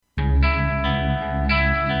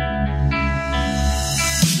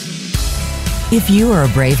If you are a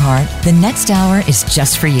Braveheart, the next hour is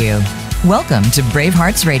just for you. Welcome to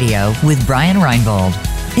Bravehearts Radio with Brian Reinbold.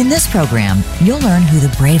 In this program, you'll learn who the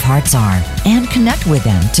Bravehearts are and connect with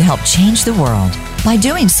them to help change the world. By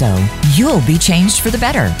doing so, you'll be changed for the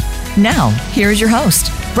better. Now, here's your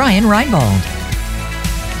host, Brian Reinbold.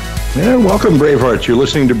 Yeah, welcome, Bravehearts. You're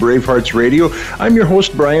listening to Bravehearts Radio. I'm your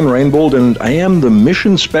host, Brian Reinbold, and I am the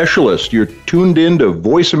mission specialist. You're tuned in to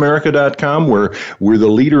VoiceAmerica.com, where we're the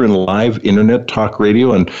leader in live internet talk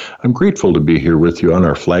radio, and I'm grateful to be here with you on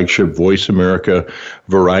our flagship Voice America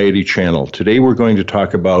Variety channel. Today, we're going to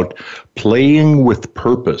talk about playing with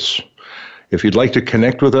purpose. If you'd like to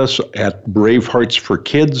connect with us at Bravehearts for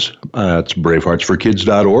Kids, it's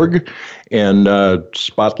braveheartsforkids.org and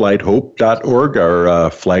spotlighthope.org,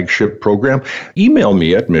 our flagship program. Email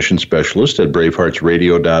me at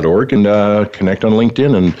missionspecialist@braveheartsradio.org and connect on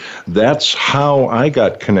LinkedIn. And that's how I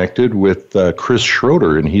got connected with Chris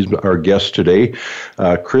Schroeder, and he's our guest today.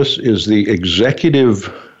 Chris is the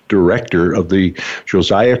executive director of the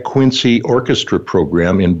Josiah Quincy Orchestra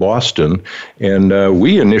program in Boston, and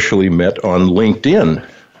we initially met on LinkedIn.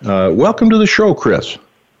 Welcome to the show, Chris.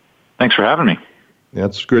 Thanks for having me.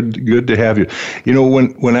 That's good to have you. You know,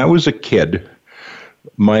 when I was a kid,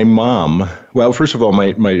 my mom, well, first of all,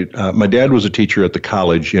 my dad was a teacher at the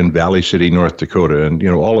college in Valley City, North Dakota. And, you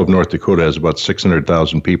know, all of North Dakota has about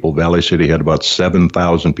 600,000 people. Valley City had about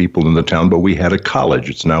 7,000 people in the town, but we had a college.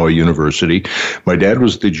 It's now a university. My dad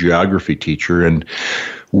was the geography teacher, and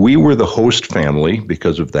we were the host family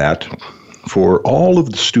because of that for all of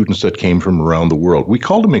the students that came from around the world. We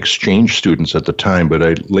called them exchange students at the time, but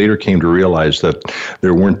I later came to realize that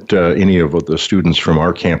there weren't any of the students from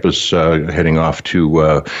our campus heading off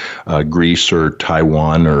to Greece or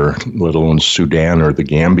Taiwan or let alone Sudan or the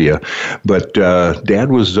Gambia. But Dad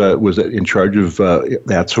was in charge of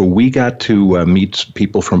that, so we got to meet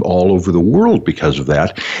people from all over the world because of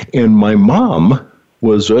that. And my mom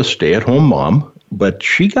was a stay-at-home mom, but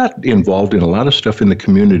she got involved in a lot of stuff in the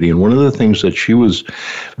community. And one of the things that she was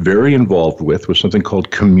very involved with was something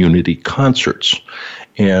called community concerts.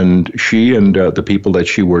 And she and the people that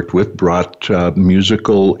she worked with brought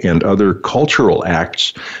musical and other cultural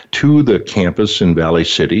acts to the campus in Valley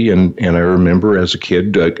City. And I remember as a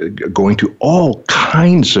kid going to all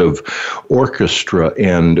kinds of orchestra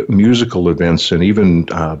and musical events, and even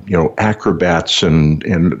acrobats and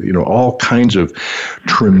all kinds of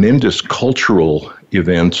tremendous cultural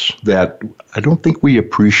events that I don't think we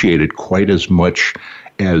appreciated quite as much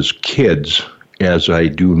as kids as I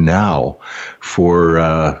do now for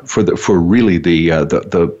really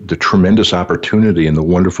the tremendous opportunity and the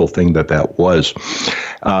wonderful thing that was.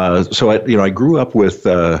 So I grew up with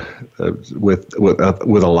a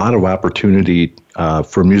lot of opportunity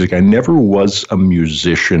for music. I never was a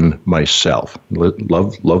musician myself.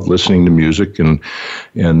 Love listening to music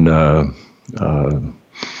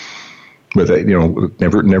but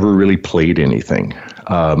never really played anything.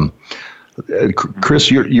 Chris,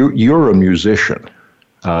 you're a musician.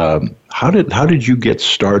 How did you get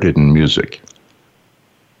started in music?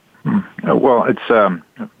 Well, it's I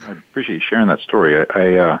appreciate you sharing that story.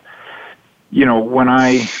 I when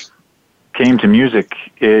I came to music,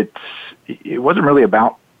 it wasn't really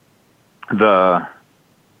about the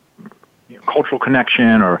cultural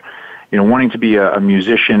connection or wanting to be a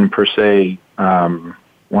musician per se.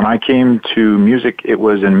 When I came to music, it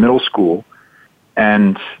was in middle school,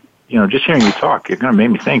 and just hearing you talk, it kind of made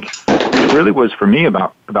me think. It really was for me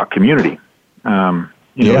about community. It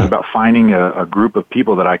was about finding a group of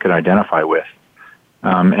people that I could identify with.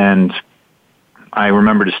 And I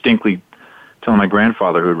remember distinctly telling my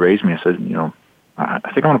grandfather who had raised me, I said, I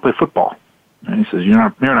think I want to play football. And he says, you're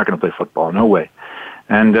not going to play football, no way.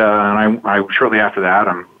 And I shortly after that,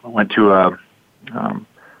 I went to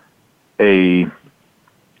a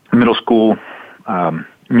middle school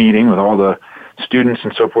meeting with all the students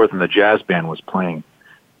and so forth, and the jazz band was playing.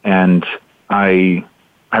 And I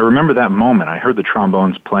remember that moment. I heard the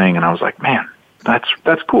trombones playing, and I was like, man, that's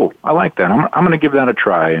cool. I like that. I'm going to give that a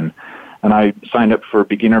try. And I signed up for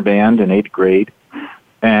beginner band in 8th grade,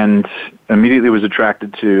 and immediately was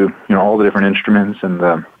attracted to all the different instruments and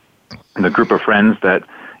the group of friends that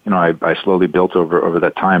I slowly built over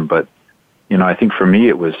that time. But I think for me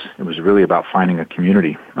it was really about finding a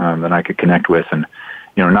community that I could connect with, and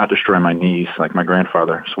not destroy my knees like my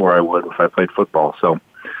grandfather swore I would if I played football. So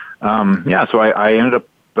so I ended up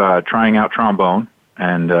trying out trombone,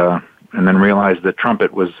 and then realized that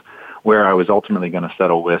trumpet was where I was ultimately going to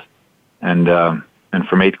settle with, and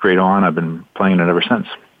from 8th grade on, I've been playing it ever since.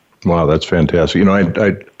 Wow, that's fantastic.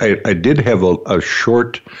 I did have a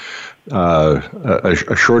short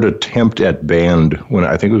a short attempt at band when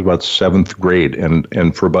I think it was about seventh grade,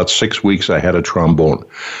 and for about 6 weeks I had a trombone,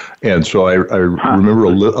 and so I remember a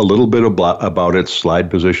little bit about it, slide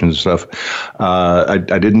position and stuff. I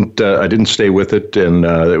didn't stay with it, and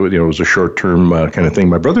it was a short term kind of thing.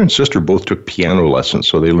 My brother and sister both took piano lessons,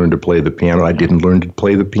 so they learned to play the piano. I didn't learn to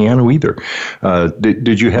play the piano either.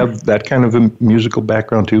 Did you have that kind of a musical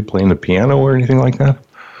background too, playing the piano or anything like that?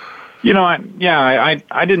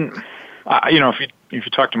 I didn't. If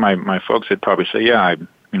you talk to my folks, they'd probably say, I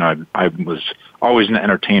was always an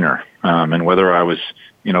entertainer, and whether I was,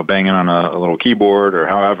 banging on a little keyboard or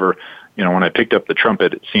however, when I picked up the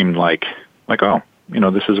trumpet, it seemed like, oh,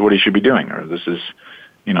 this is what he should be doing, or this is,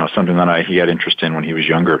 something that he had interest in when he was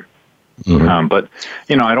younger. Mm-hmm. But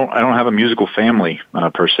I don't have a musical family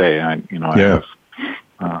per se. I have,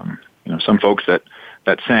 some folks that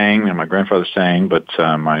sang, and my grandfather sang, but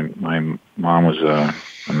my mom was a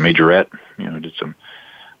majorette, did some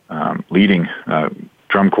leading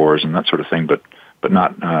drum corps and that sort of thing, but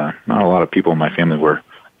not a lot of people in my family were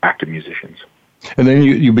active musicians. And then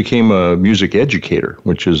you became a music educator,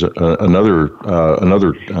 which is another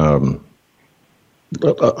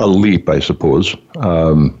a leap, I suppose.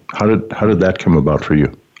 How did that come about for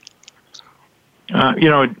you?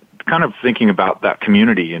 Kind of thinking about that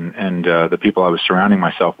community and the people I was surrounding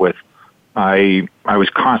myself with, I was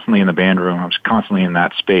constantly in the band room. I was constantly in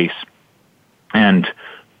that space, and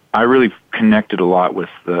I really connected a lot with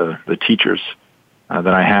the teachers that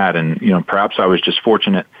I had. And perhaps I was just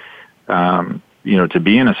fortunate, to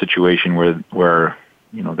be in a situation where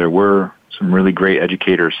there were some really great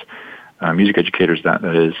educators, music educators. That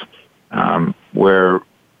is, where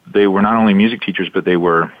they were not only music teachers, but they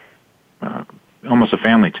were almost a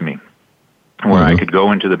family to me, where I could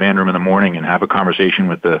go into the band room in the morning and have a conversation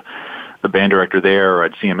with the band director there, or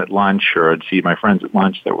I'd see him at lunch, or I'd see my friends at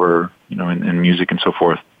lunch that were, in music and so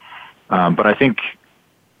forth. But I think,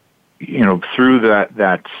 through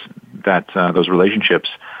those relationships,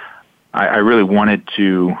 I really wanted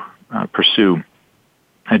to pursue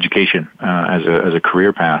education as a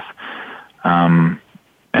career path.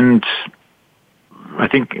 And I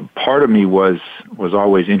think part of me was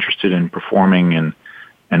always interested in performing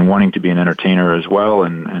and wanting to be an entertainer as well,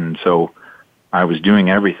 and so I was doing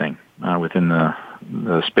everything within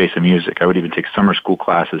the space of music. I would even take summer school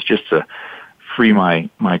classes just to free my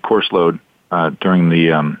course load during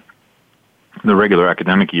the regular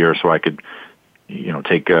academic year, so I could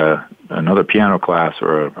take another piano class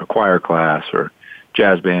or a choir class or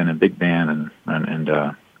jazz band and big band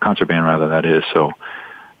and concert band, rather, that is. So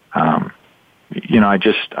I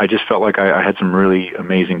just felt like I had some really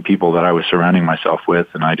amazing people that I was surrounding myself with,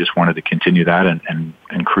 and I just wanted to continue that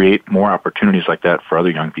and create more opportunities like that for other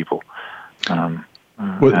young people as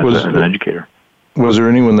an educator. Was there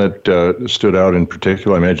anyone that stood out in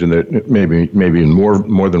particular? I imagine that maybe in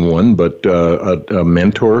more than one, but a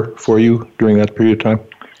mentor for you during that period of time?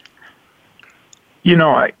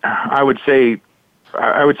 I would say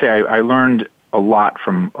I learned a lot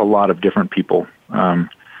from a lot of different people.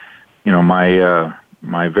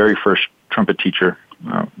 My very first trumpet teacher,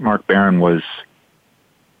 Mark Barron, was,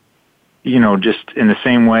 just in the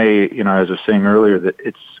same way, as I was saying earlier, that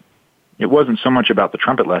it wasn't so much about the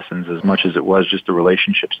trumpet lessons as much as it was just the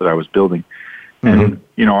relationships that I was building. Mm-hmm.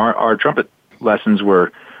 And, our trumpet lessons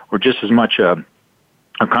were just as much a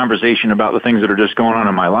conversation about the things that are just going on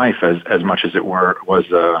in my life as much as it was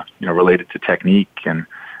related to technique and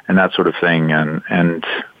that sort of thing. And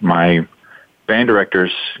my band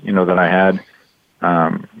directors, that I had,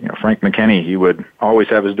 Frank McKinney, he would always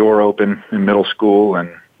have his door open in middle school,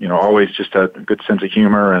 and always just had a good sense of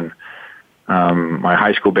humor. And my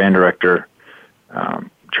high school band director,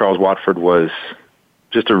 Charles Watford, was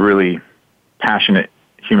just a really passionate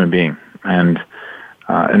human being, and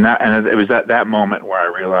it was that moment where I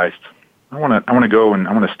realized I want to go and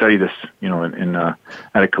I want to study this,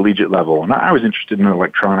 at a collegiate level. And I was interested in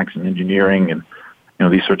electronics and engineering and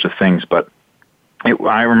these sorts of things, but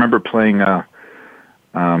I remember playing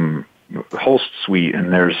Holst Suite,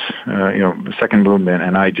 and there's the second movement,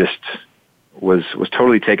 and I just was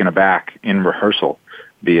totally taken aback in rehearsal,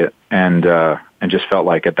 and just felt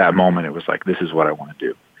like at that moment it was like, this is what I want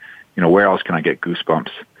to do. Where else can I get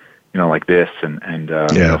goosebumps? Like this, and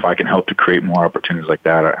if I can help to create more opportunities like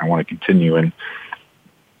that, I want to continue. And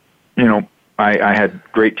I had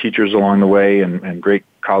great teachers along the way, and great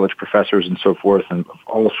college professors and so forth, and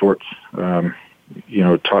all sorts.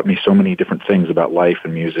 Taught me so many different things about life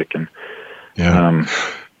and music, and it's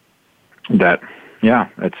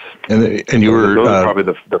and you were those are probably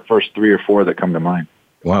the first 3 or 4 that come to mind.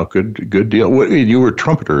 Wow, good deal. You were a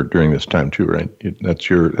trumpeter during this time too, right? That's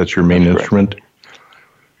your main instrument.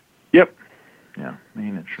 Yep. Yeah,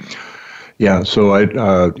 main instrument. Yeah. So I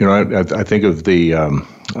think of the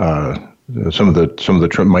some of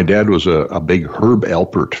the. My dad was a big Herb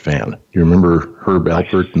Alpert fan. You remember Herb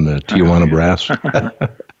Alpert and the Tijuana Brass?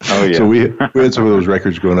 Oh yeah. So we had some of those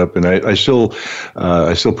records growing up, and I still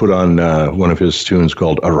put on one of his tunes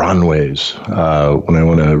called "Aranjuez" when I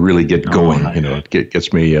want to really get going. Nice. It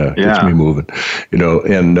gets me moving.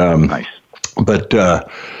 And nice. But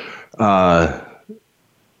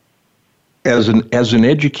as an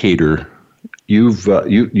educator, you've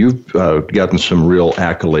gotten some real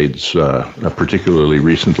accolades, particularly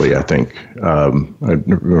recently. I think the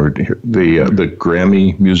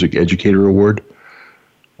Grammy Music Educator Award.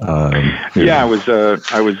 I was a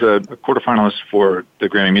quarterfinalist for the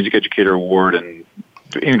Grammy Music Educator Award, and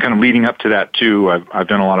kind of leading up to that too, I've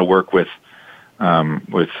done a lot of work with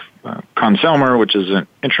Conn-Selmer, which is an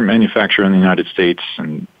instrument manufacturer in the United States,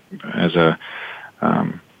 and as a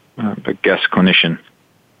guest clinician,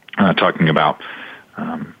 talking about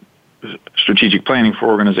strategic planning for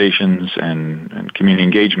organizations and community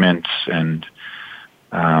engagement and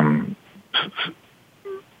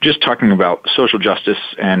just talking about social justice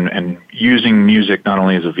and using music not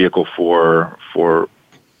only as a vehicle for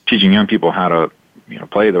teaching young people how to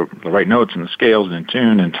play the right notes and the scales and in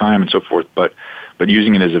tune and time and so forth, but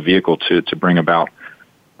using it as a vehicle to bring about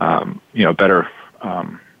a better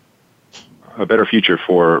future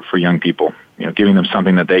for young people. Giving them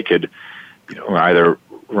something that they could either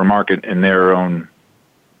remark it in their own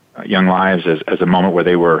young lives as a moment where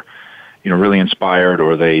they were really inspired,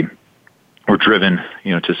 or they were driven,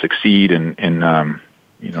 to succeed in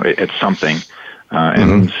at something.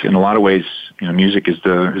 And in a lot of ways, music is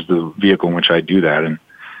the vehicle in which I do that. And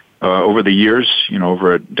over the years,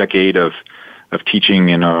 over a decade of teaching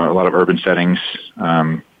in a lot of urban settings,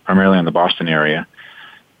 primarily in the Boston area,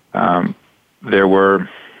 there were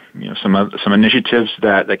some initiatives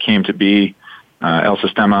that came to be. El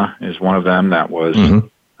Sistema is one of them. That was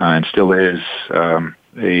and still is a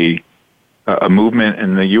movement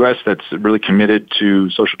in the U.S. that's really committed to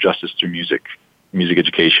social justice through music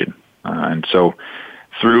education. And so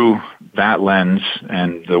through that lens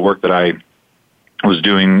and the work that I was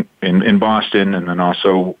doing in Boston, and then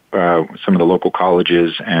also some of the local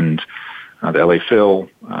colleges and the LA Phil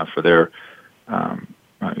for their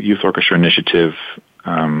youth orchestra initiative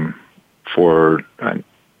for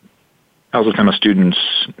El Sistema students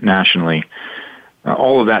nationally,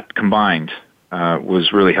 all of that combined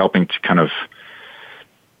was really helping to kind of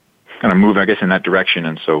move, I guess, in that direction.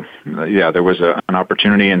 And so, there was an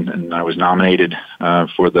opportunity, and I was nominated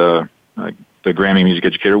for the Grammy Music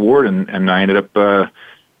Educator Award, and I ended up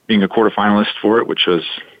being a quarterfinalist for it, which was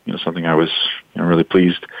something I was really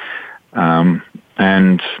pleased. And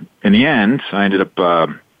in the end, I ended up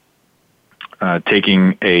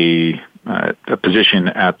taking a position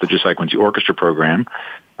at the Josiah Quincy Orchestra program.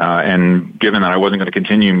 And given that I wasn't going to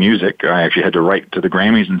continue music, I actually had to write to the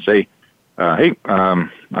Grammys and say, hey,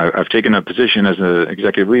 I've taken a position as an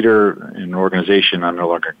executive leader in an organization. I'm no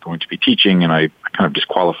longer going to be teaching, and I kind of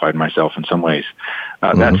disqualified myself in some ways.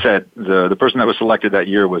 That said, the person that was selected that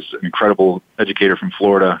year was an incredible educator from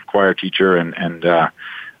Florida, choir teacher, and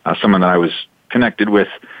someone that I was connected with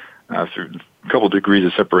through a couple of degrees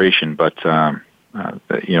of separation. But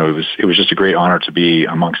it was just a great honor to be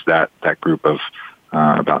amongst that group of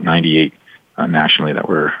about 98 nationally that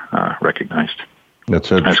were recognized.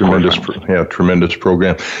 That's a tremendous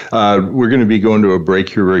program. We're going to be going to a break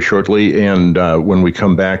here very shortly, and when we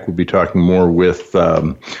come back, we'll be talking more with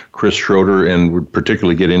Chris Schroeder, and we'll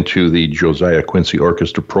particularly get into the Josiah Quincy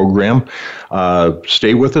Orchestra program.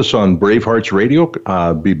 Stay with us on Brave Hearts Radio.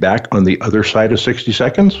 Be back on the other side of 60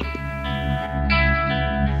 seconds.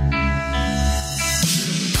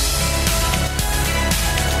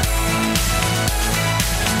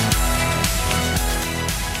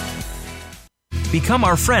 Become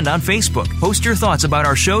our friend on Facebook. Post your thoughts about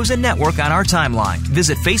our shows and network on our timeline.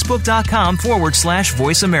 Visit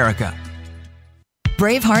Facebook.com/Voice America.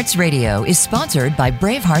 Brave Hearts Radio is sponsored by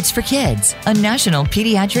Brave Hearts for Kids, a national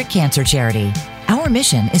pediatric cancer charity. Our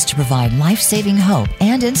mission is to provide life-saving hope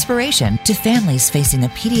and inspiration to families facing the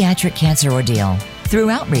pediatric cancer ordeal through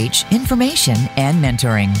outreach, information, and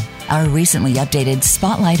mentoring. Our recently updated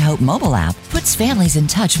Spotlight Hope mobile app puts families in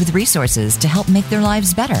touch with resources to help make their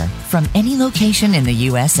lives better from any location in the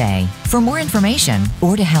USA. For more information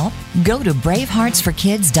or to help, go to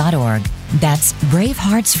braveheartsforkids.org. That's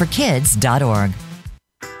braveheartsforkids.org.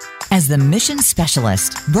 As the mission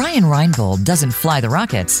specialist, Brian Reinbold doesn't fly the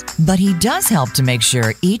rockets, but he does help to make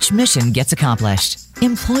sure each mission gets accomplished.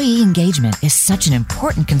 Employee engagement is such an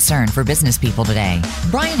important concern for business people today.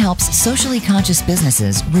 Brian helps socially conscious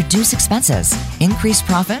businesses reduce expenses, increase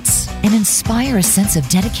profits, and inspire a sense of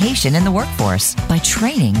dedication in the workforce by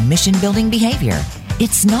training mission-building behavior.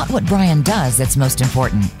 It's not what Brian does that's most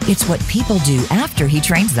important. It's what people do after he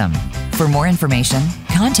trains them. For more information,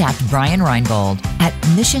 contact Brian Reinbold at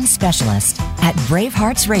Mission Specialist at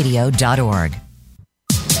braveheartsradio.org.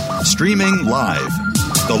 Streaming live,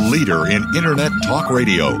 the leader in Internet talk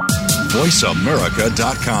radio,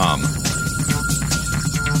 VoiceAmerica.com.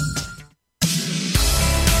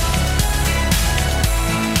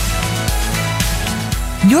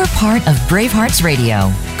 You're part of Bravehearts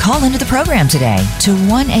Radio. Call into the program today to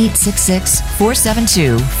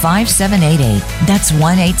 1-866-472-5788. That's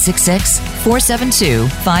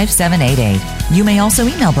 1-866-472-5788. You may also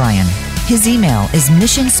email Brian. His email is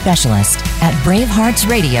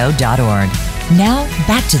missionspecialist@braveheartsradio.org. Now,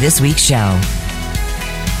 back to this week's show.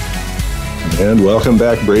 And welcome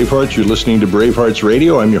back, Bravehearts. You're listening to Bravehearts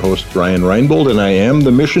Radio. I'm your host, Brian Reinbold, and I am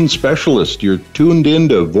the Mission Specialist. You're tuned in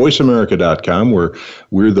to VoiceAmerica.com, where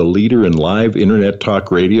we're the leader in live Internet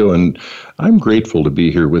talk radio, and I'm grateful to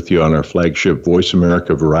be here with you on our flagship Voice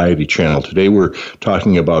America Variety channel. Today we're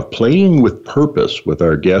talking about playing with purpose with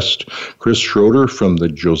our guest, Chris Schroeder from the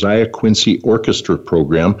Josiah Quincy Orchestra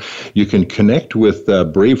program. You can connect with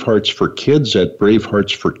Bravehearts for Kids at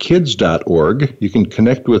braveheartsforkids.org. You can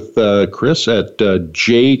connect with Chris at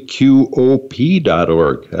jqop.org.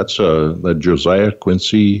 That's the Josiah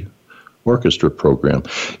Quincy Orchestra program.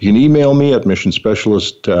 You can email me at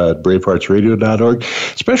missionspecialist@braveheartsradio.org,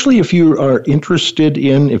 especially if you are interested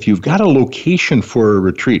if you've got a location for a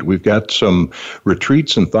retreat. We've got some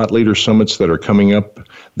retreats and thought leader summits that are coming up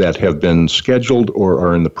that have been scheduled or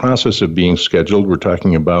are in the process of being scheduled. We're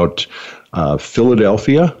talking about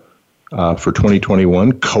Philadelphia for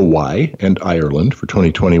 2021, Kauai and Ireland for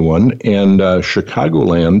 2021, and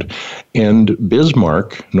Chicagoland and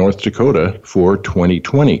Bismarck, North Dakota for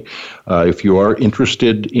 2020. If you are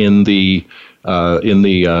interested in the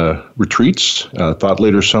retreats, thought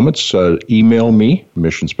leader summits, email me,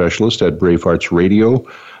 Mission Specialist at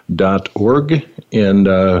braveheartsradio.org, and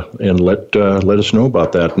let us know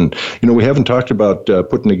about that. And we haven't talked about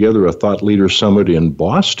putting together a thought leader summit in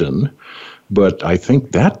Boston, but I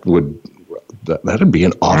think that'd be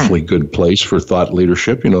an awfully good place for thought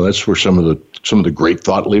leadership. That's where some of the great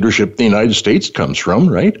thought leadership in the United States comes from,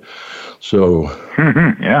 right? So,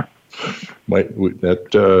 yeah. Not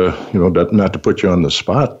to put you on the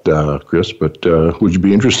spot, Chris, but would you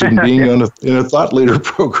be interested in being in a thought leader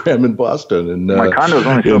program in Boston? And my condo's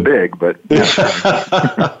only so big, but yeah.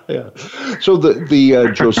 Yeah. So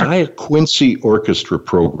the Josiah Quincy Orchestra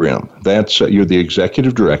program. That's you're the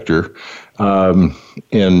executive director, and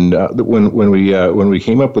when we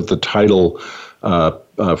came up with the title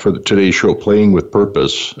for today's show, "Playing with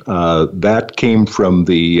Purpose," that came from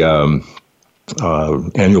the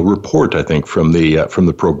annual report, I think, from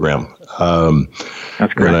the program.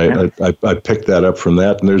 That's great. And I picked that up from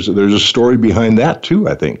that, and there's a story behind that too,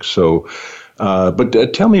 I think. So, but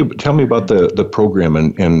tell me about the program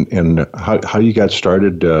and how you got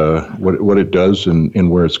started, what it does, and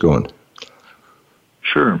where it's going.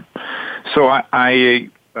 Sure. So I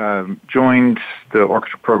joined the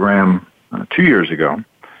orchestra program 2 years ago,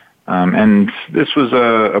 and this was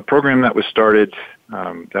a program that was started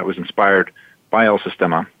that was inspired by El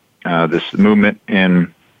Sistema, this movement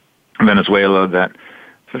in Venezuela that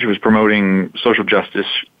essentially was promoting social justice,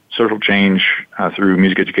 social change through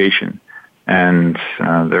music education. And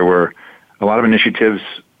there were a lot of initiatives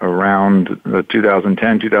around the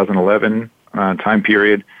 2010-2011 time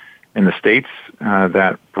period in the States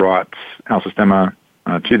that brought El Sistema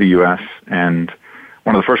to the U.S. And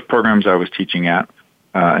one of the first programs I was teaching at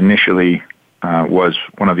initially was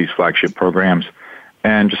one of these flagship programs.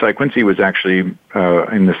 And Josiah Quincy was actually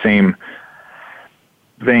in the same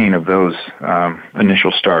vein of those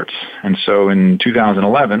initial starts. And so in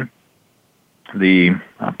 2011, the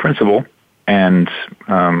principal and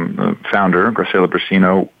the founder, Graciela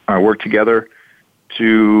Brasino, worked together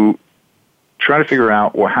to try to figure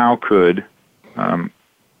out, well, how could a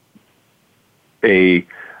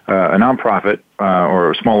nonprofit or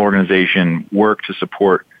a small organization work to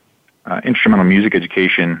support instrumental music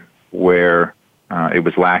education where it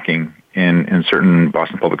was lacking in certain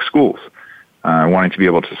Boston public schools, wanting to be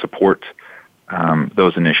able to support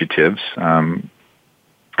those initiatives. And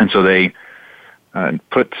so they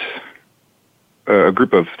put a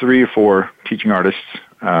group of 3 or 4 teaching artists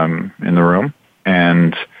in the room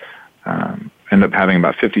and ended up having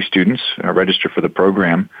about 50 students register for the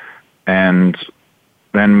program. And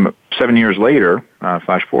then 7 years later,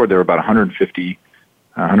 flash forward, there were about 150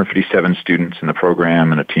 157 students in the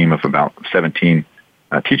program and a team of about 17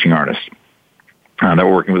 teaching artists that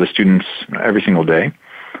we're working with the students every single day,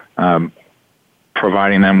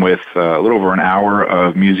 providing them with a little over an hour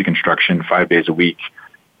of music instruction 5 days a week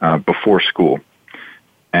before school.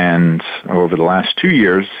 And over the last 2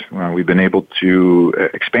 years, we've been able to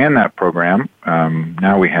expand that program.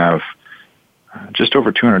 Now we have just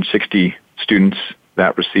over 260 students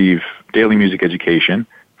that receive daily music education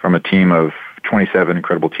from a team of 27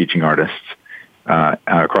 incredible teaching artists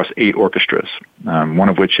across 8 orchestras, one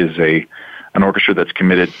of which is an orchestra that's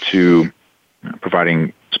committed to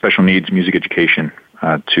providing special needs music education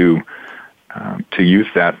to youth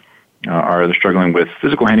that are either struggling with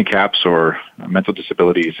physical handicaps or mental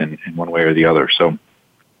disabilities in one way or the other. So,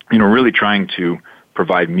 really trying to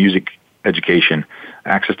provide music education,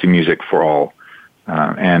 access to music for all.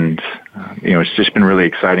 It's just been really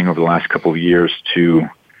exciting over the last couple of years to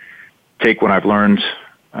take what I've learned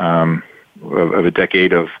of a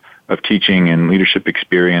decade of teaching and leadership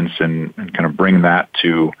experience and kind of bring that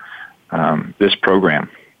to this program.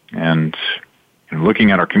 And looking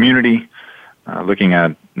at our community, looking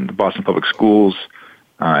at the Boston Public Schools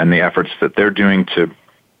and the efforts that they're doing to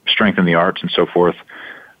strengthen the arts and so forth.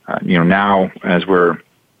 Now as we're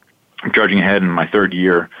charging ahead in my 3rd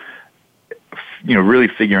year, really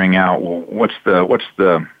figuring out, well, what's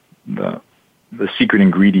the secret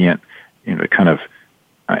ingredient, to kind of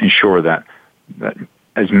ensure that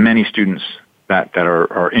as many students that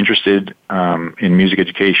are interested in music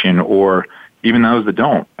education, or even those that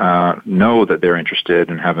don't know that they're interested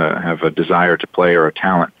and have a desire to play or a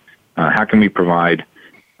talent, how can we provide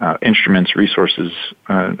instruments, resources,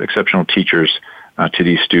 exceptional teachers to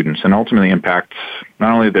these students, and ultimately impact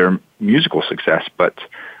not only their musical success, but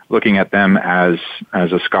looking at them as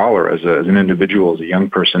a scholar, as an individual, as a young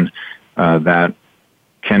person that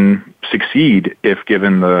can succeed if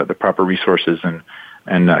given the proper resources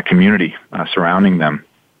and community surrounding them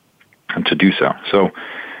to do so. So,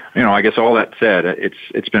 I guess all that said,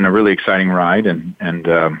 it's been a really exciting ride, and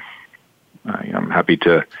I'm happy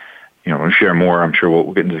to share more. I'm sure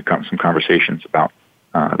we'll get into some conversations about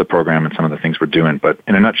the program and some of the things we're doing. But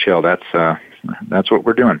in a nutshell, that's what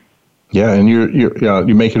we're doing. Yeah, and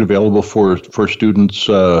you make it available for students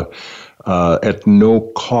at no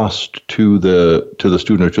cost to the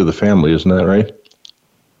student or to the family, isn't that right?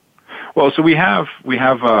 Well, so we have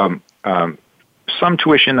some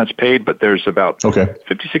tuition that's paid, but there's about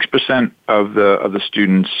 56% of the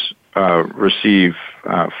students receive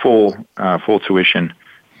full tuition,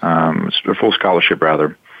 or full scholarship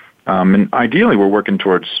rather. And ideally, we're working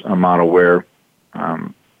towards a model where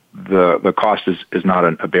the cost is not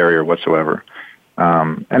a barrier whatsoever,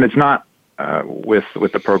 and it's not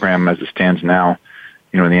with the program as it stands now.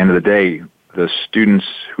 At the end of the day, the students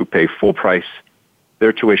who pay full price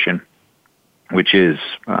their tuition, which is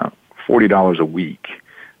 $40 a week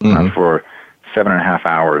for 7.5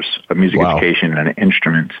 hours of music education and an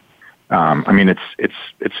instrument.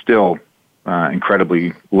 It's still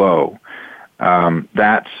incredibly low.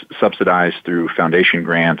 That's subsidized through foundation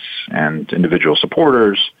grants and individual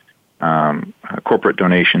supporters, corporate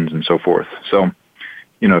donations, and so forth. So,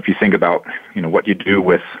 if you think about, what you do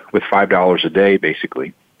with $5 a day,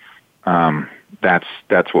 basically,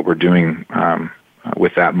 that's what we're doing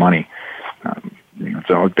with that money.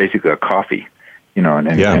 So it's basically a coffee,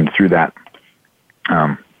 and through that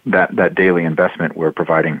daily investment, we're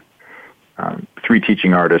providing 3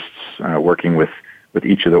 teaching artists working with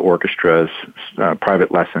each of the orchestras,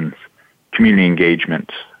 private lessons, community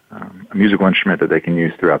engagement, a musical instrument that they can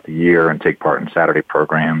use throughout the year and take part in Saturday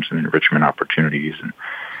programs and enrichment opportunities.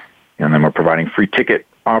 And then we're providing free ticket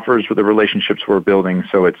offers with the relationships we're building.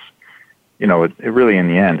 So it's, it really, in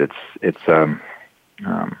the end, it's a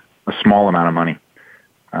small amount of money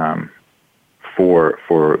for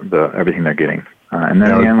everything they're getting. And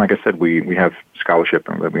then again, like I said, we have scholarship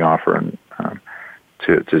that we offer and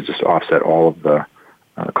to just offset all of the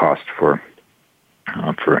cost for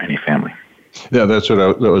any family. Yeah, that's what I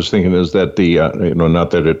was thinking, is that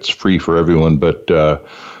not that it's free for everyone, but that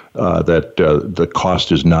the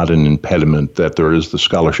cost is not an impediment, that there is the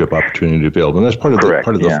scholarship opportunity available. And that's part of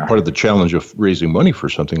the challenge of raising money for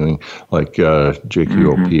something like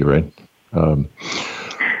JQOP, right?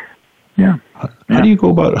 How do you go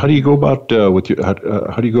about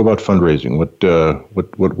fundraising?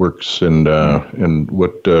 What works and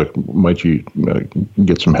what might you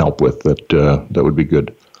get some help with that would be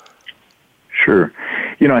good? Sure.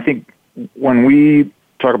 I think when we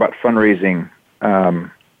talk about fundraising,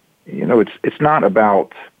 it's not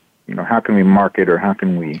about how can we market or how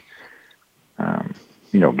can we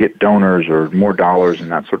get donors or more dollars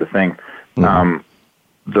and that sort of thing.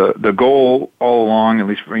 the goal all along, at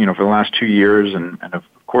least for the last 2 years, and of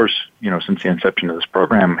course, since the inception of this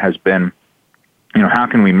program, has been, how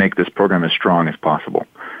can we make this program as strong as possible,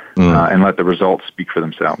 and let the results speak for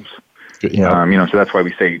themselves. Yeah. So that's why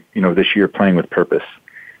we say, this year, playing with purpose.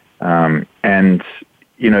 And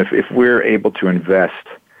if we're able to invest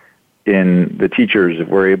in the teachers, if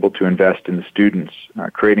we're able to invest in the students,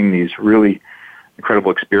 creating these really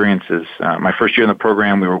incredible experiences. My first year in the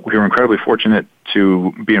program, we were incredibly fortunate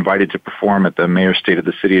to be invited to perform at the Mayor's State of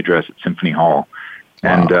the City address at Symphony Hall.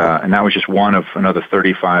 Wow. And that was just one of another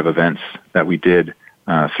 35 events that we did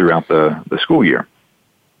throughout the school year.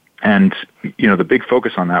 And, the big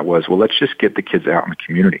focus on that was, well, let's just get the kids out in the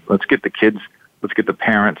community. Let's get the kids, let's get the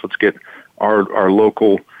parents, let's get our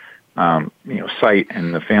local site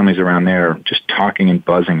and the families around there just talking and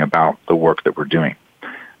buzzing about the work that we're doing.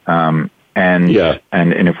 And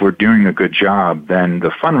if we're doing a good job, then the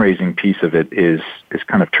fundraising piece of it is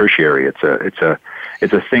kind of tertiary.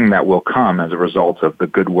 It's a thing that will come as a result of the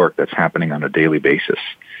good work that's happening on a daily basis.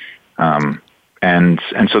 And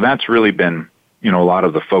so that's really been, a lot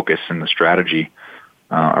of the focus and the strategy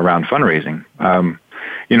around fundraising. And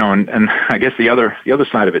I guess the other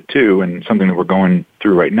side of it too, and something that we're going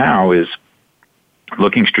through right now, is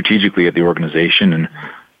looking strategically at the organization and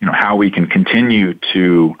how we can continue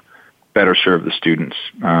to better serve the students.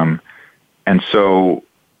 And so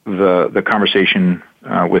the conversation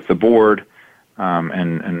with the board,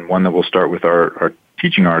 and one that we'll start with our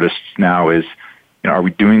teaching artists now is, are we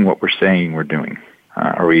doing what we're saying we're doing?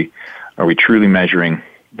 Are we truly measuring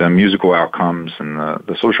the musical outcomes and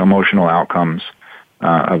the social emotional outcomes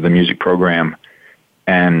of the music program?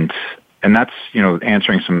 And that's,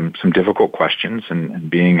 answering some difficult questions and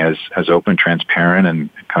being as open, transparent, and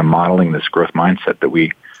kind of modeling this growth mindset that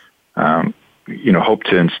we hope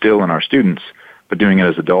to instill in our students, but doing it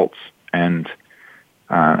as adults. And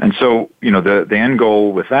so, the end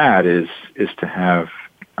goal with that is to have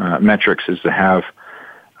metrics, is to have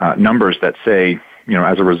numbers that say,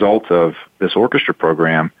 as a result of this orchestra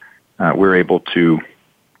program, we're able to,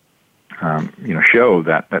 show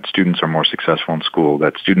that students are more successful in school,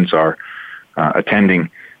 that students are attending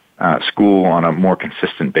school on a more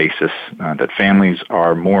consistent basis, that families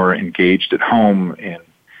are more engaged at home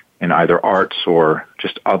in either arts or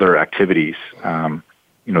just other activities, that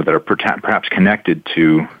are perhaps connected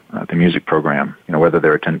to the music program. Whether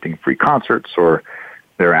they're attending free concerts or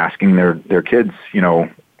they're asking their kids,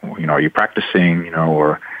 are you practicing,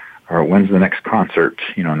 or when's the next concert,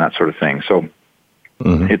 and that sort of thing. So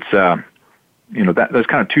it's there's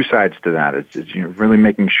kind of two sides to that. It's really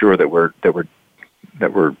making sure that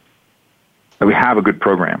we have a good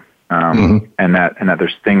program. And that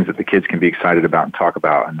there's things that the kids can be excited about and talk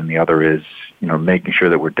about, and then the other is making sure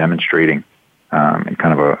that we're demonstrating in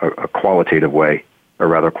kind of a qualitative way, or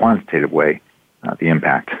rather quantitative way, the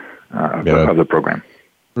impact of the program.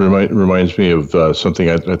 Reminds me of something.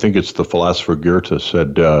 I think it's the philosopher Goethe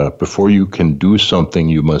said: "Before you can do something,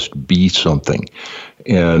 you must be something."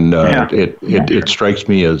 And it strikes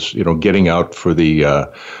me as getting out for the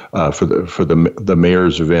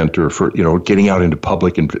mayor's event, or for getting out into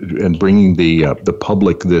public and bringing the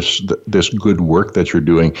public this good work that you're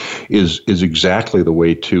doing is exactly the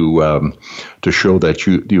way to show that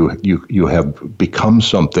you have become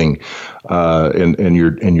something, and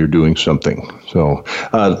you're doing something. So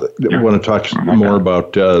I want to talk more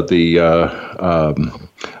about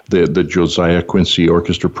the Josiah Quincy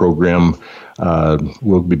Orchestra program.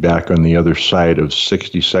 We'll be back on the other side of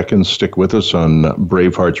 60 seconds. Stick with us on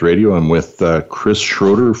Brave Hearts Radio. I'm with Chris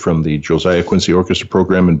Schroeder from the Josiah Quincy Orchestra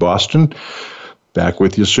program in Boston. Back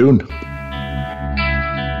with you soon.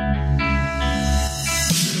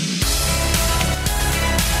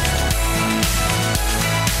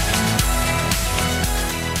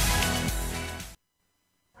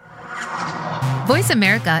 Voice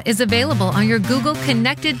America is available on your Google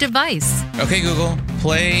connected device. Okay, Google,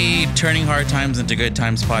 play Turning Hard Times into Good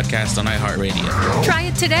Times podcast on iHeartRadio. Try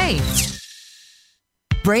it today.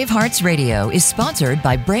 Brave Hearts Radio is sponsored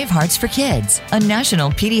by Brave Hearts for Kids, a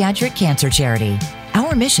national pediatric cancer charity.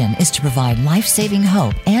 Our mission is to provide life-saving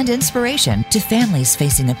hope and inspiration to families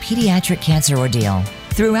facing a pediatric cancer ordeal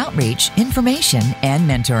through outreach, information, and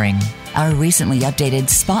mentoring. Our recently updated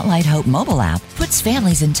Spotlight Hope mobile app puts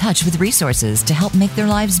families in touch with resources to help make their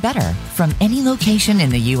lives better from any location in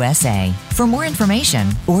the USA. For more information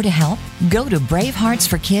or to help, go to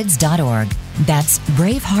braveheartsforkids.org. That's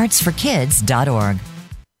braveheartsforkids.org.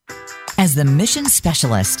 As the mission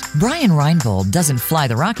specialist, Brian Reinbold doesn't fly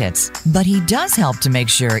the rockets, but he does help to make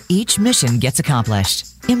sure each mission gets accomplished.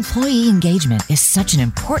 Employee engagement is such an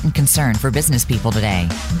important concern for business people today.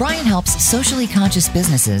 Brian helps socially conscious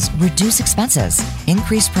businesses reduce expenses,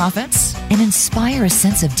 increase profits, and inspire a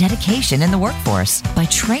sense of dedication in the workforce by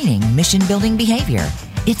training mission-building behavior.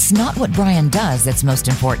 It's not what Brian does that's most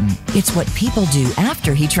important. It's what people do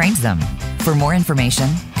after he trains them. For more information,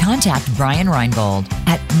 contact Brian Reinbold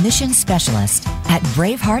at Mission Specialist at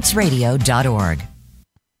braveheartsradio.org.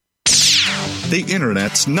 The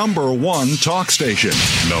Internet's #1 talk station.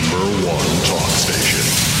 #1 talk station.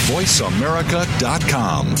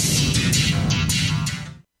 VoiceAmerica.com.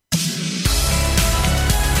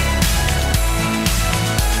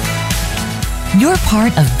 You're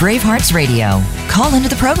part of Bravehearts Radio. Call into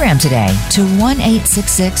the program today to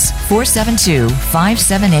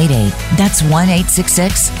 1-866-472-5788. That's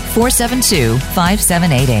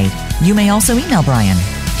 1-866-472-5788. You may also email Brian.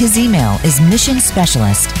 His email is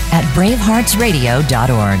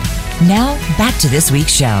missionspecialist@braveheartsradio.org. Now, back to this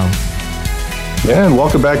week's show. Yeah, and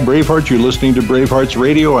welcome back, Bravehearts. You're listening to Bravehearts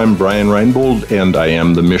Radio. I'm Brian Reinbold, and I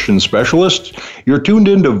am the Mission Specialist. You're tuned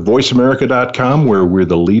into VoiceAmerica.com, where we're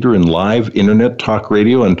the leader in live Internet talk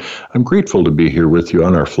radio, and I'm grateful to be here with you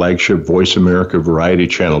on our flagship Voice America Variety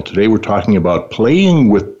channel. Today we're talking about playing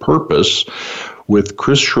with purpose with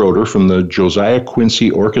Chris Schroeder from the Josiah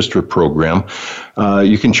Quincy Orchestra program.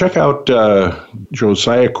 You can check out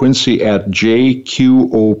Josiah Quincy at jqop.org.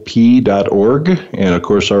 And, of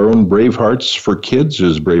course, our own Bravehearts for Kids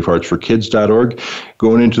is braveheartsforkids.org.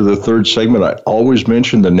 Going into the third segment, I always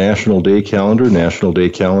mention the National Day Calendar.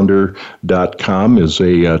 NationalDayCalendar.com is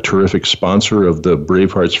a terrific sponsor of the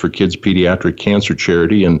Bravehearts for Kids Pediatric Cancer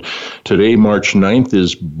Charity. And today, March 9th,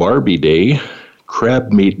 is Barbie Day,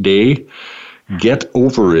 Crab Meat Day, Get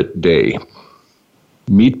Over It Day,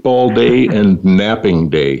 Meatball Day, and Napping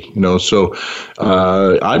Day. So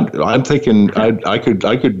I'm thinking I could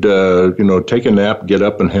take a nap, get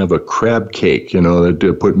up, and have a crab cake. Combine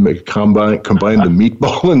the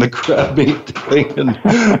meatball and the crab meat thing, and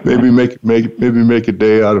maybe make a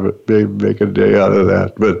day out of it. Maybe make a day out of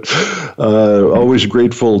that. But always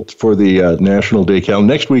grateful for the National Day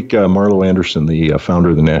Calendar. Next week, Marlo Anderson, the founder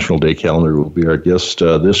of the National Day Calendar, will be our guest.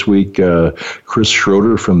 This week, Chris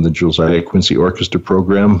Schroeder from the Josiah Quincy Orchestra program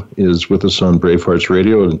is with us on Bravehearts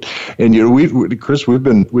Radio, and Chris, we've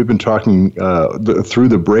been talking through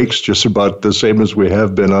the breaks just about the same as we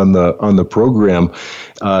have been on the program.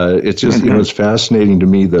 It's just it's fascinating to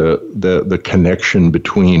me the connection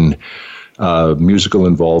between musical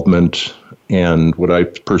involvement and what I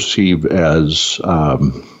perceive as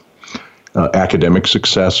academic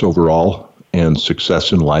success overall and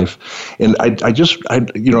success in life. And I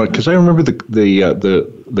because I remember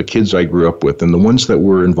the kids I grew up with, and the ones that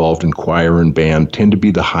were involved in choir and band tend to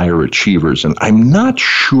be the higher achievers. And I'm not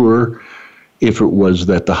sure if it was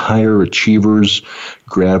that the higher achievers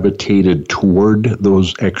gravitated toward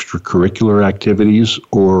those extracurricular activities,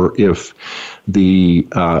 or if the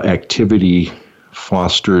activity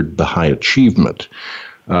fostered the high achievement.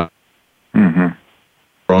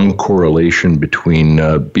 Strong correlation between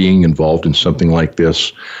being involved in something like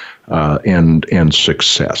this and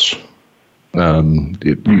success.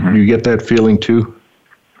 You get that feeling too?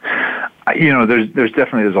 There's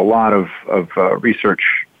definitely a lot of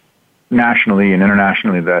research nationally and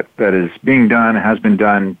internationally that is being done, has been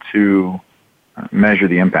done to measure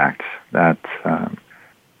the impact that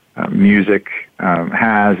music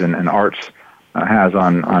has and arts has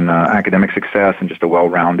on academic success and just a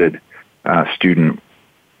well-rounded student.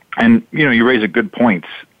 And you raise a good point.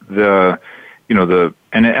 And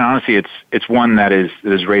honestly, it's one that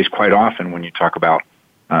is raised quite often when you talk about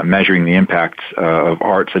measuring the impact of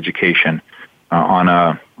arts education on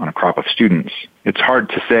a crop of students. It's hard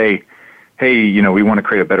to say, hey, we want to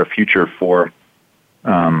create a better future for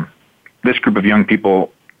this group of young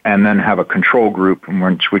people, and then have a control group in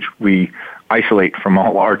which we isolate from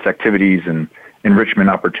all arts activities and enrichment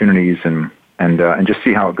opportunities, and just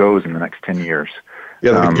see how it goes in the next 10 years.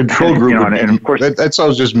 Yeah, the control group. And of course, that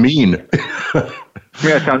sounds just mean.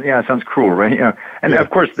 it sounds cruel, right? And of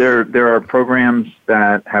course, there are programs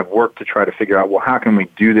that have worked to try to figure out, well, how can we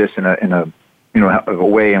do this in a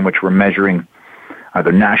way in which we're measuring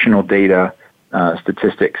either national data,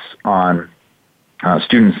 statistics on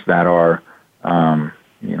students that are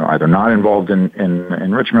either not involved in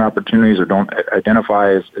enrichment opportunities or don't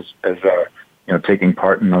identify as taking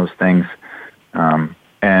part in those things.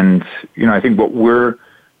 And I think what we're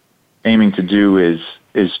aiming to do is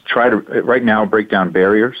try to right now break down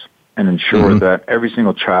barriers and ensure that every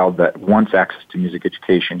single child that wants access to music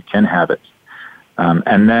education can have it.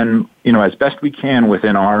 And then, as best we can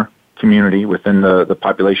within our community, within the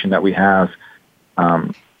population that we have,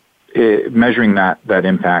 measuring that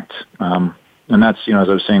impact. And that's, as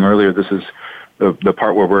I was saying earlier, this is the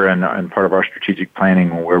part where we're in part of our strategic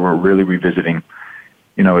planning, where we're really revisiting.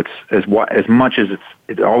 It's as much as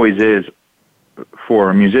it always is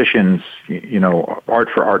for musicians, art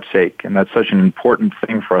for art's sake, and that's such an important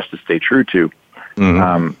thing for us to stay true to.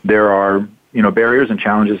 Mm-hmm. There are, barriers and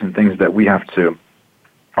challenges and things that we have to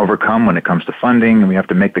overcome when it comes to funding, and we have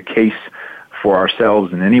to make the case for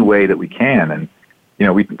ourselves in any way that we can. And,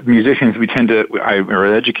 musicians, we tend to, or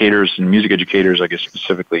educators and music educators, I guess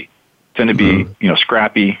specifically, tend to be,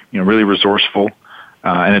 scrappy, really resourceful.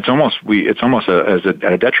 And it's almost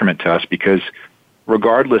at a detriment to us, because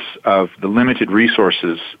regardless of the limited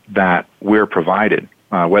resources that we're provided,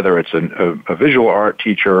 whether it's a visual art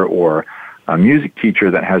teacher or a music teacher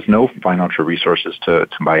that has no financial resources to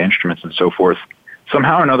buy instruments and so forth,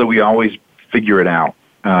 somehow or another we always figure it out,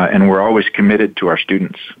 and we're always committed to our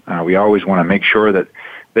students. We always want to make sure that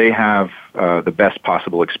they have the best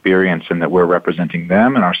possible experience, and that we're representing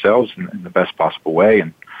them and ourselves in the best possible way.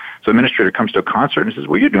 And so the administrator comes to a concert and says,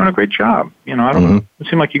 "Well, you're doing a great job. I don't it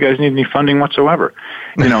seem like you guys need any funding whatsoever."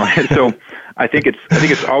 So I think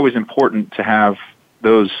it's always important to have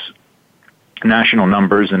those national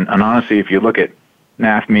numbers. And honestly, if you look at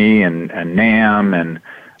NAFME and NAM and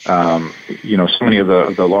so many of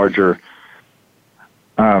the larger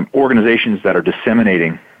organizations that are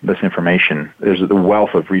disseminating this information, there's the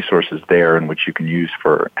wealth of resources there in which you can use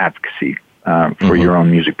for advocacy for your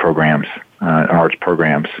own music programs, arts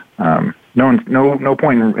programs. No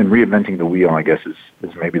point in reinventing the wheel, I guess,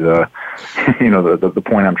 is maybe the the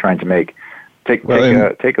point I'm trying to make. Take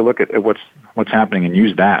a look at what's happening and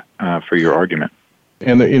use that for your argument.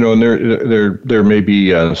 And there may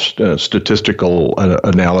be a statistical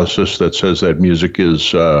analysis that says that music is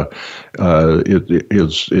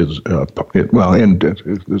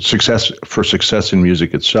success in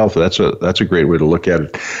music itself. That's a great way to look at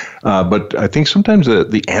it. But I think sometimes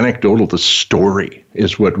the anecdotal, the story,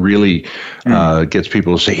 is what really gets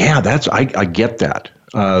people to say, "Yeah, I get that."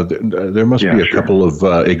 There must be a couple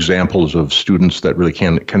of examples of students that really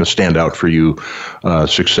can kind of stand out for you,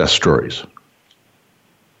 success stories.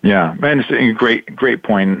 Yeah, and it's a great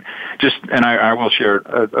point. And I will share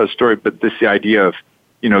a story, but the idea of,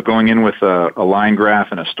 going in with a line graph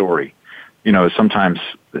and a story, sometimes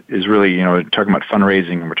is really, talking about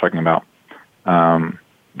fundraising, and we're talking about,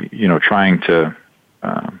 trying to,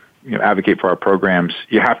 advocate for our programs.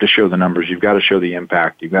 You have to show the numbers. You've got to show the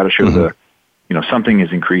impact. You've got to show something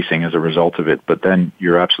is increasing as a result of it. But then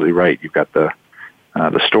you're absolutely right. You've got the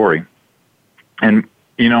story. And,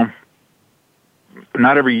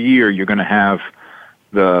 not every year you're going to have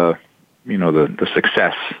the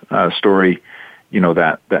success story,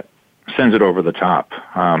 that sends it over the top.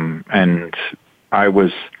 And I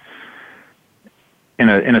was in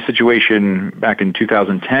a situation back in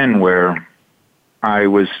 2010 where I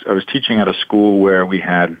was teaching at a school where we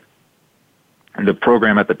had the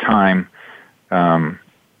program at the time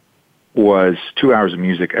was 2 hours of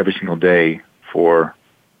music every single day for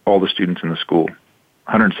all the students in the school,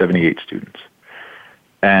 178 students.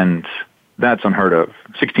 And that's unheard of,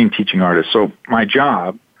 16 teaching artists. So my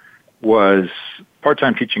job was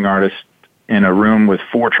part-time teaching artist in a room with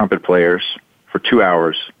 4 trumpet players for 2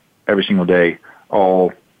 hours every single day,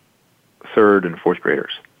 all 3rd and 4th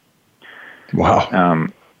graders. Wow.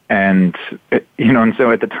 And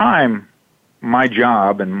so at the time, my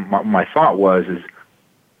job and my thought was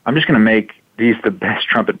I'm just going to make these the best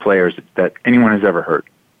trumpet players that anyone has ever heard.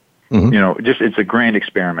 Mm-hmm. It's a grand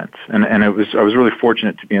experiment, and I was really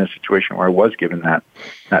fortunate to be in a situation where I was given that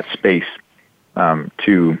space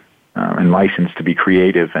to and license to be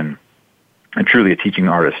creative and truly a teaching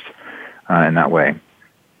artist in that way.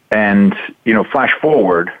 And flash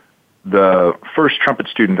forward, the first trumpet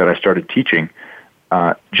student that I started teaching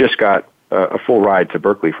just got a full ride to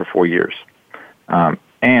Berklee for 4 years,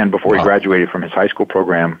 and before he graduated from his high school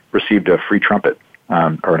program, received a free trumpet.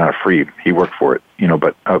 Or not a free, he worked for it,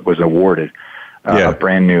 but was awarded a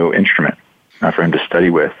brand new instrument for him to study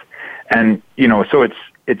with. And, so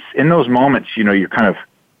it's in those moments, you're kind of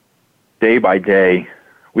day by day,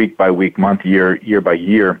 week by week, month, year by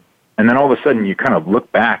year. And then all of a sudden you kind of look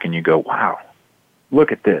back and you go, wow,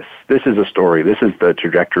 look at this. This is a story. This is the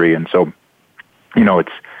trajectory. And so,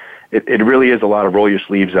 it really is a lot of roll your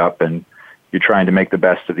sleeves up, and you're trying to make the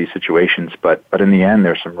best of these situations. But in the end,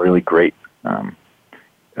 there's some really great,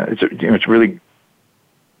 it's really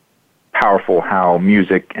powerful how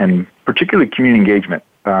music and particularly community engagement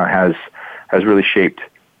has really shaped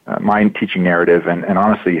my teaching narrative, and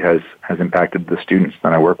honestly has impacted the students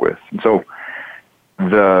that I work with. And so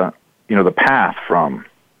the path from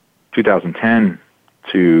 2010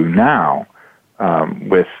 to now,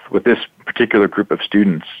 with this particular group of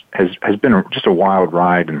students has been just a wild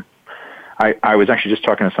ride. And I was actually just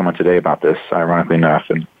talking to someone today about this, ironically enough,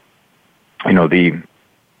 and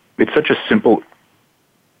it's such a simple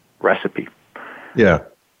recipe. Yeah.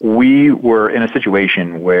 We were in a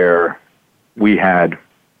situation where we had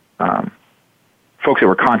folks that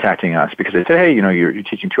were contacting us because they said, hey, you're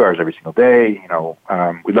teaching 2 hours every single day.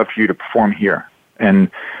 We'd love for you to perform here.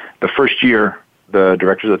 And the first year, the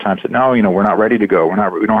directors at the time said, no, we're not ready to go. We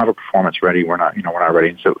don't have a performance ready. We're not ready.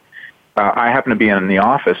 And so I happened to be in the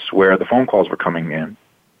office where the phone calls were coming in.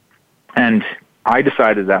 And I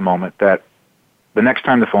decided at that moment that the next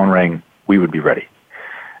time the phone rang, we would be ready.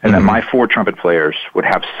 And that my 4 trumpet players would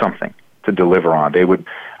have something to deliver on.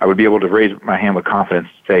 I would be able to raise my hand with confidence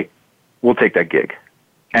and say, we'll take that gig.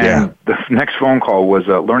 And the next phone call was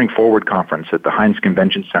a Learning Forward conference at the Heinz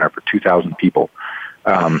Convention Center for 2,000 people.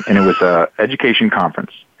 And it was an education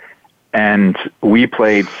conference. And we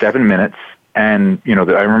played 7 minutes. And, I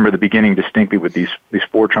remember the beginning distinctly with these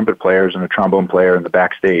 4 trumpet players and a trombone player in the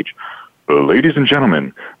backstage. Ladies and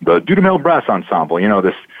gentlemen, the Dudamel Brass Ensemble,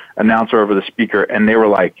 this announcer over the speaker. And they were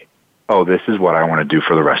like, oh, this is what I want to do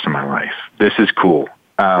for the rest of my life. This is cool.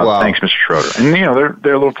 Wow. Thanks, Mr. Schroeder. And,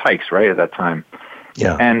 they're little tykes, right, at that time.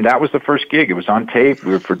 Yeah. And that was the first gig. It was on tape.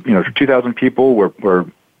 We were for 2,000 people. We're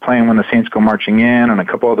playing When the Saints Go Marching In and a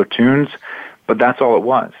couple other tunes, but that's all it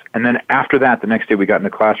was. And then after that, the next day we got in the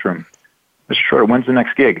classroom. Mr. Schroeder, when's the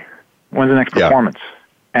next gig? When's the next performance?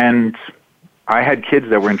 And I had kids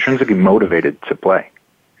that were intrinsically motivated to play.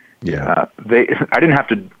 Yeah. I didn't have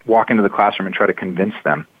to walk into the classroom and try to convince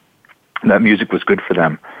them that music was good for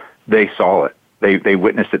them. They saw it. They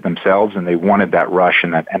witnessed it themselves, and they wanted that rush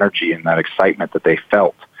and that energy and that excitement that they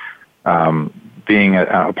felt being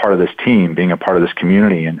a part of this team, being a part of this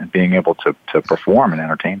community, and being able to perform and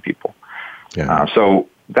entertain people. Yeah. So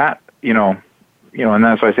that, and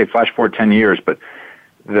that's why I say flash forward 10 years, but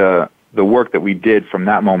the work that we did from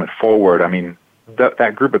that moment forward, I mean,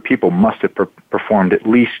 that group of people must have performed at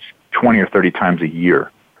least 20 or 30 times a year.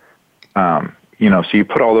 So you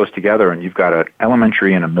put all those together, and you've got an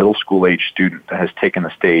elementary and a middle school age student that has taken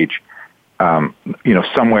the stage,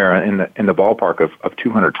 somewhere in the ballpark of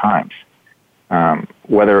 200 times.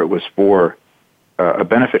 Whether it was for a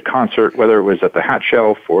benefit concert, whether it was at the Hat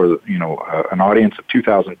Shelf, or an audience of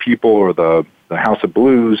 2,000 people, or the House of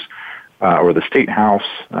Blues, or the State House,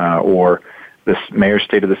 or this Mayor's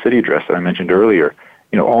State of the City address that I mentioned earlier.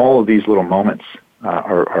 All of these little moments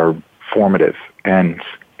are formative, and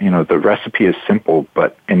the recipe is simple,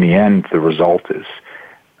 but in the end, the result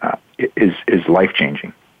is life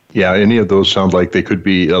changing. Yeah, any of those sound like they could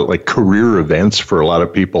be like career events for a lot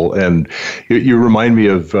of people. And you remind me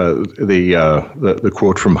of the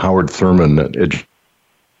quote from Howard Thurman: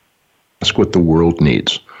 "Ask what the world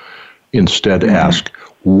needs. Instead, ask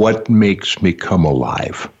what makes me come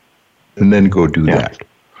alive, and then go do that."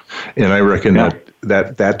 And I reckon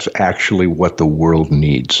that's actually what the world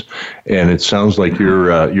needs. And it sounds like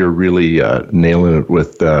you're really nailing it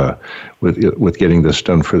with getting this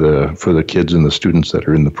done for the kids and the students that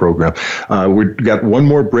are in the program. We've got one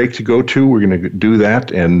more break to go to. We're going to do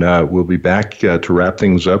that, and we'll be back to wrap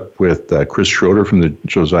things up with Chris Schroeder from the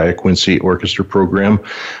Josiah Quincy Orchestra program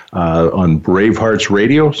on Brave Hearts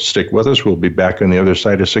Radio. Stick with us. We'll be back on the other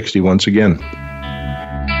side of 60 once again.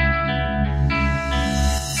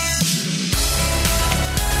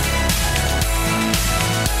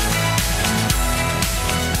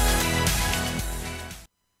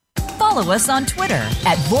 Follow us on Twitter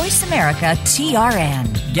at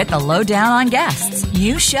VoiceAmericaTRN. Get the lowdown on guests,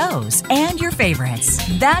 new shows, and your favorites.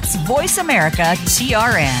 That's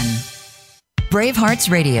VoiceAmericaTRN. Brave Hearts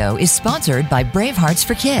Radio is sponsored by Brave Hearts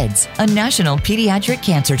for Kids, a national pediatric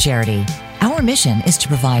cancer charity. Our mission is to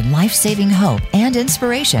provide life-saving hope and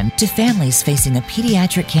inspiration to families facing a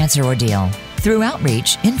pediatric cancer ordeal through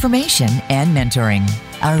outreach, information, and mentoring.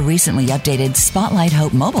 Our recently updated Spotlight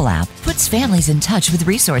Hope mobile app puts families in touch with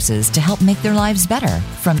resources to help make their lives better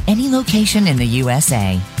from any location in the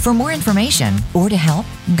USA. For more information or to help,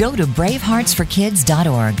 go to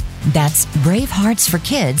braveheartsforkids.org. That's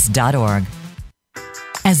braveheartsforkids.org.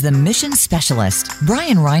 As the mission specialist,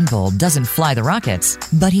 Brian Reinbold doesn't fly the rockets,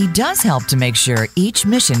 but he does help to make sure each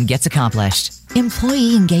mission gets accomplished.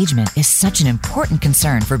 Employee engagement is such an important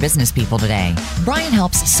concern for business people today. Brian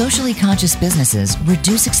helps socially conscious businesses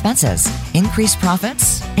reduce expenses, increase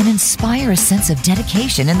profits, and inspire a sense of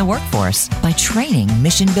dedication in the workforce by training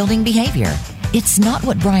mission-building behavior. It's not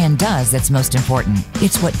what Brian does that's most important.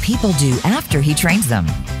 It's what people do after he trains them.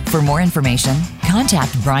 For more information,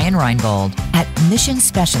 contact Brian Reinbold at Mission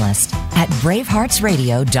Specialist at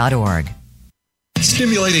braveheartsradio.org.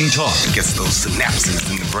 Stimulating talk. Gets those synapses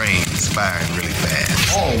in the brain firing really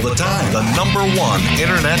fast. All the time. The #1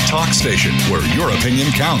 Internet talk station where your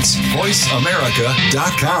opinion counts.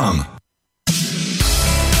 VoiceAmerica.com.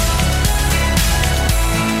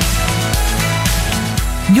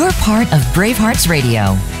 You're part of Bravehearts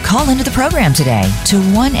Radio. Call into the program today to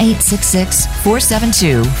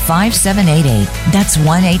 1-866-472-5788. That's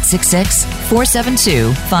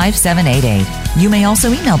 1-866-472-5788. You may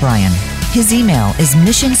also email Brian. His email is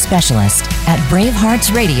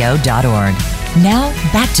missionspecialist@braveheartsradio.org. Now,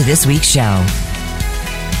 back to this week's show.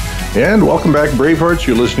 And welcome back, Bravehearts.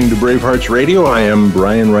 You're listening to Bravehearts Radio. I am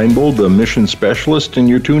Brian Reinbold, the mission specialist, and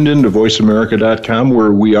you're tuned in to VoiceAmerica.com,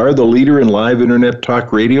 where we are the leader in live Internet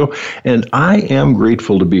talk radio. And I am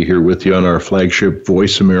grateful to be here with you on our flagship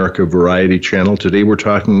Voice America Variety channel. Today we're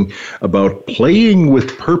talking about Playing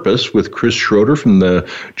with Purpose with Chris Schroeder from the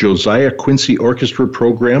Josiah Quincy Orchestra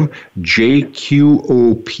program,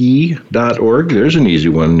 jqop.org. There's an easy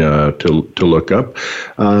one to look up.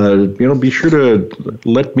 Be sure to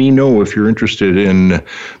let me know if you're interested in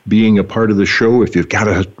being a part of the show, if you've got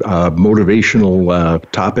a motivational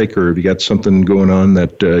topic, or if you got something going on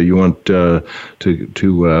that you want to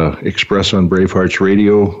express on Bravehearts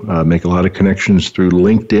Radio. Make a lot of connections through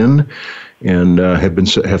LinkedIn, and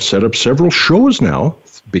have set up several shows now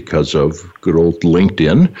because of good old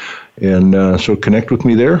LinkedIn. And so connect with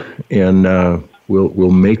me there, and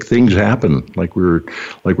We'll make things happen, like we're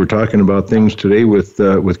talking about things today with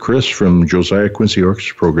Chris from Josiah Quincy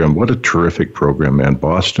Orchestra program. What a terrific program, man!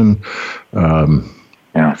 Boston,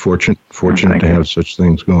 fortunate to have such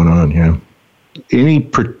things going on. Yeah. Any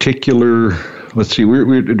particular? Let's see.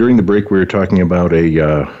 We're during the break we were talking about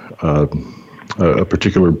a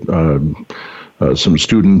particular some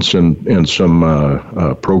students and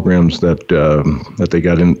some programs that they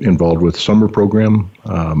got involved with, summer program.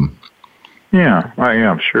 Yeah,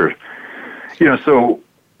 sure. So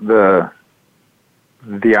the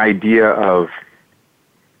idea of,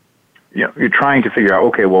 you're trying to figure out,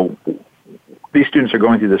 okay, well, these students are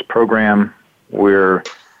going through this program. We're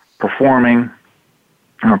performing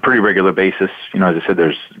on a pretty regular basis. As I said,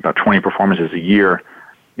 there's about 20 performances a year,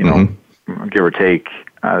 give or take,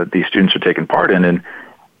 these students are taking part in. And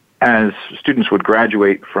as students would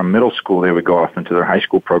graduate from middle school, they would go off into their high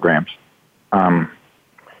school programs. And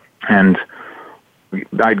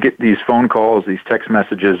I'd get these phone calls, these text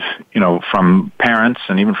messages, from parents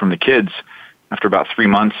and even from the kids after about 3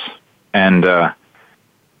 months. And, I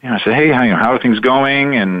said, hey, how are things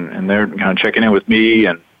going? And they're checking in with me.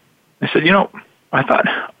 And I said, I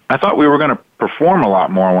thought we were going to perform a lot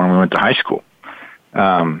more when we went to high school.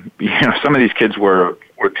 Some of these kids were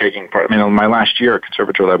taking part. My last year at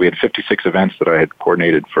Conservatory Lab, we had 56 events that I had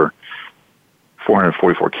coordinated for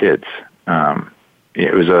 444 kids.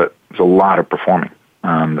 It was a lot of performing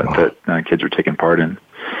that kids were taking part in.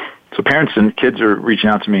 So parents and kids are reaching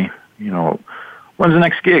out to me, when's the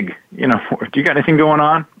next gig? Do you got anything going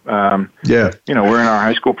on? We're in our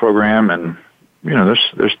high school program, and there's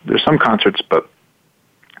some concerts, but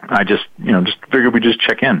I just figured we'd just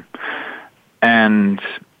check in. And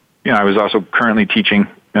I was also currently teaching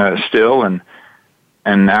still, and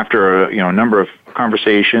after a number of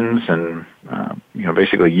conversations and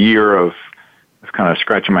basically a year of kind of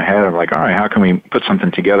scratching my head, I'm like, all right, how can we put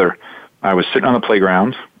something together? I was sitting on the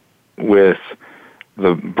playground with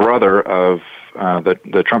the brother of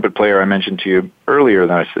the trumpet player I mentioned to you earlier.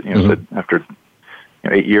 That I said, said after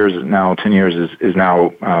 8 years now, 10 years is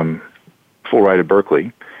now full ride at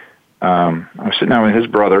Berkeley. I was sitting down with his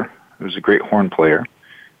brother, who was a great horn player,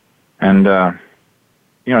 and I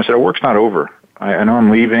said, our work's not over. I know I'm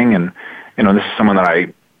leaving, and this is someone that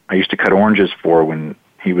I used to cut oranges for when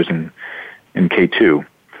he was in K2,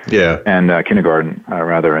 and kindergarten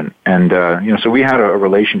rather, and so we had a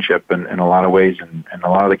relationship in a lot of ways, and a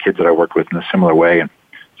lot of the kids that I worked with in a similar way, and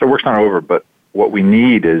so work's not over. But what we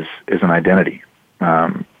need is an identity,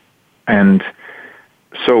 and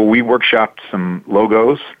so we workshopped some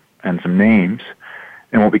logos and some names,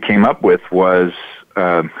 and what we came up with was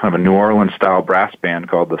kind of a New Orleans style brass band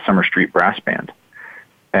called the Summer Street Brass Band,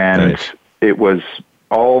 and it was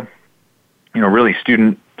all really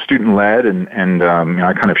student-led, and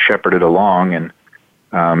I kind of shepherded along, and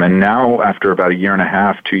now after about a year and a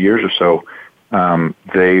half, 2 years or so,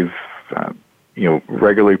 they've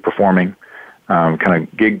regularly performing, kind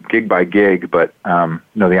of gig by gig, but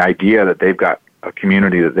the idea that they've got a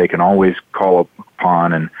community that they can always call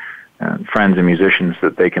upon, and friends and musicians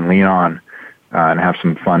that they can lean on and have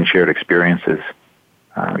some fun shared experiences.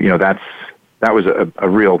 That was a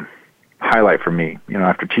real highlight for me,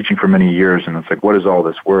 after teaching for many years, and it's like, what is all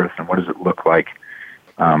this worth, and what does it look like?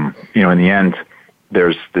 In the end,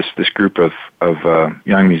 there's this group of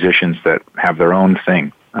young musicians that have their own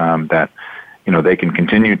thing, that, you know, they can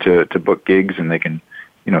continue to book gigs, and they can,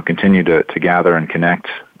 you know, continue to gather and connect,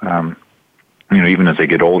 you know, even as they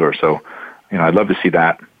get older. So, you know, I'd love to see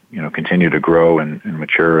that, you know, continue to grow and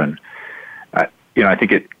mature. And, you know, I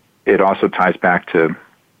think it also ties back to,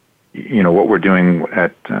 you know, what we're doing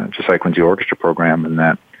at Josiah Quincy Orchestra Program, and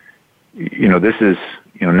that, you know, this is,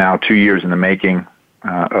 you know, now 2 years in the making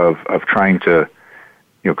of trying to,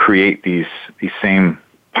 you know, create these same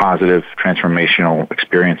positive transformational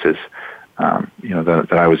experiences, you know,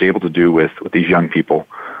 that I was able to do with these young people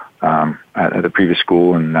at the previous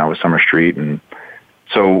school, and now with Summer Street. And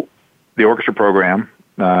so the orchestra program,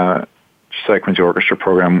 Josiah Quincy Orchestra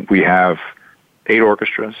Program, we have 8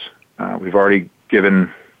 orchestras. We've already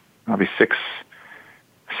given probably 6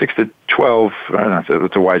 to 12,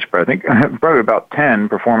 it's a widespread, I think, probably about 10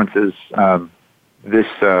 performances this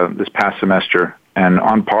past semester, and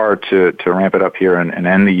on par to ramp it up here and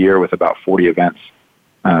end the year with about 40 events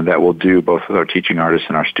that we'll do both with our teaching artists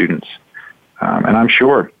and our students. And I'm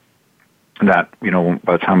sure that, you know,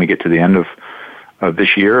 by the time we get to the end of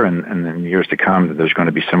this year and in years to come, that there's going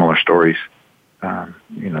to be similar stories,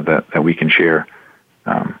 you know, that we can share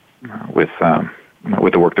with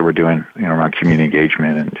the work that we're doing, you know, around community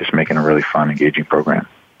engagement and just making a really fun, engaging program.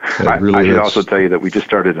 I should also tell you that we just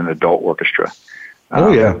started an adult orchestra,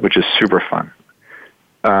 which is super fun.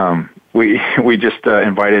 We just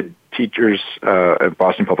invited teachers at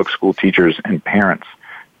Boston Public School, teachers and parents,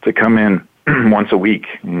 to come in once a week,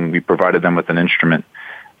 and we provided them with an instrument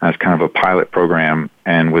as kind of a pilot program.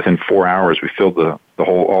 And within 4 hours, we filled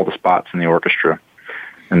all the spots in the orchestra,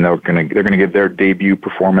 and they're gonna give their debut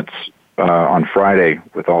performance on Friday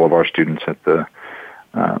with all of our students at the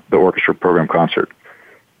orchestra program concert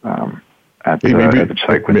at the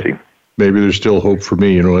Josiah Quincy. Maybe there's still hope for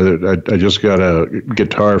me. You know, I just got a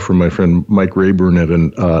guitar from my friend Mike Rayburn at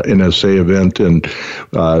an NSA event, and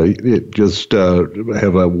it just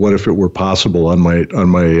have a "What if it were possible" on my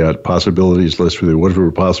possibilities list for the "What if it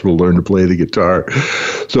were possible to learn to play the guitar."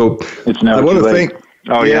 So it's never I want too to late. thank.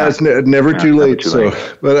 Oh yeah, it's never too late.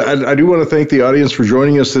 But I do want to thank the audience for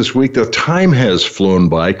joining us this week. The time has flown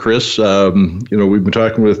by, Chris. You know, we've been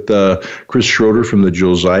talking with Chris Schroeder from the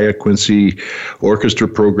Josiah Quincy Orchestra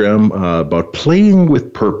Program about playing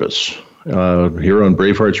with purpose here on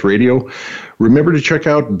Brave Hearts Radio. Remember to check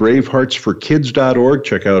out braveheartsforkids.org.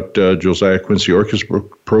 Check out Josiah Quincy Orchestra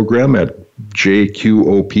Program at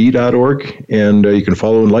jqop.org. And you can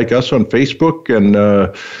follow and like us on Facebook, and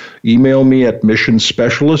email me at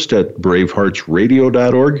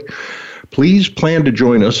missionspecialist@braveheartsradio.org. Please plan to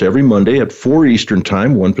join us every Monday at 4 Eastern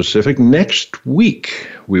Time, 1 Pacific. Next week,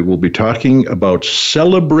 we will be talking about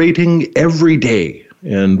celebrating every day.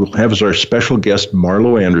 And we'll have as our special guest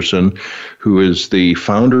Marlo Anderson, who is the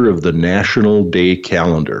founder of the National Day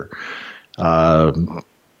Calendar.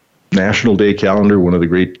 National Day Calendar, one of the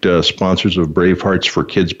great sponsors of Brave Hearts for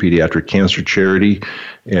Kids Pediatric Cancer Charity.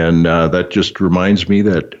 And that just reminds me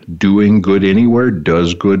that doing good anywhere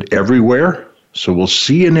does good everywhere. So we'll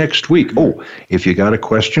see you next week. Oh, if you got a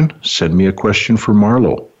question, send me a question for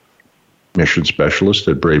Marlo, Mission Specialist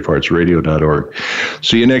at braveheartsradio.org.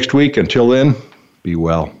 See you next week. Until then, be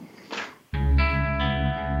well.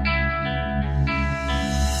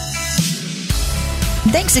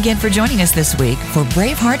 Thanks again for joining us this week for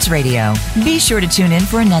Brave Hearts Radio. Be sure to tune in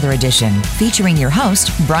for another edition featuring your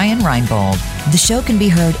host, Brian Reinbold. The show can be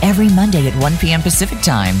heard every Monday at 1 p.m. Pacific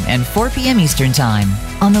Time and 4 p.m. Eastern Time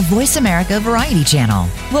on the Voice America Variety Channel.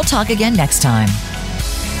 We'll talk again next time.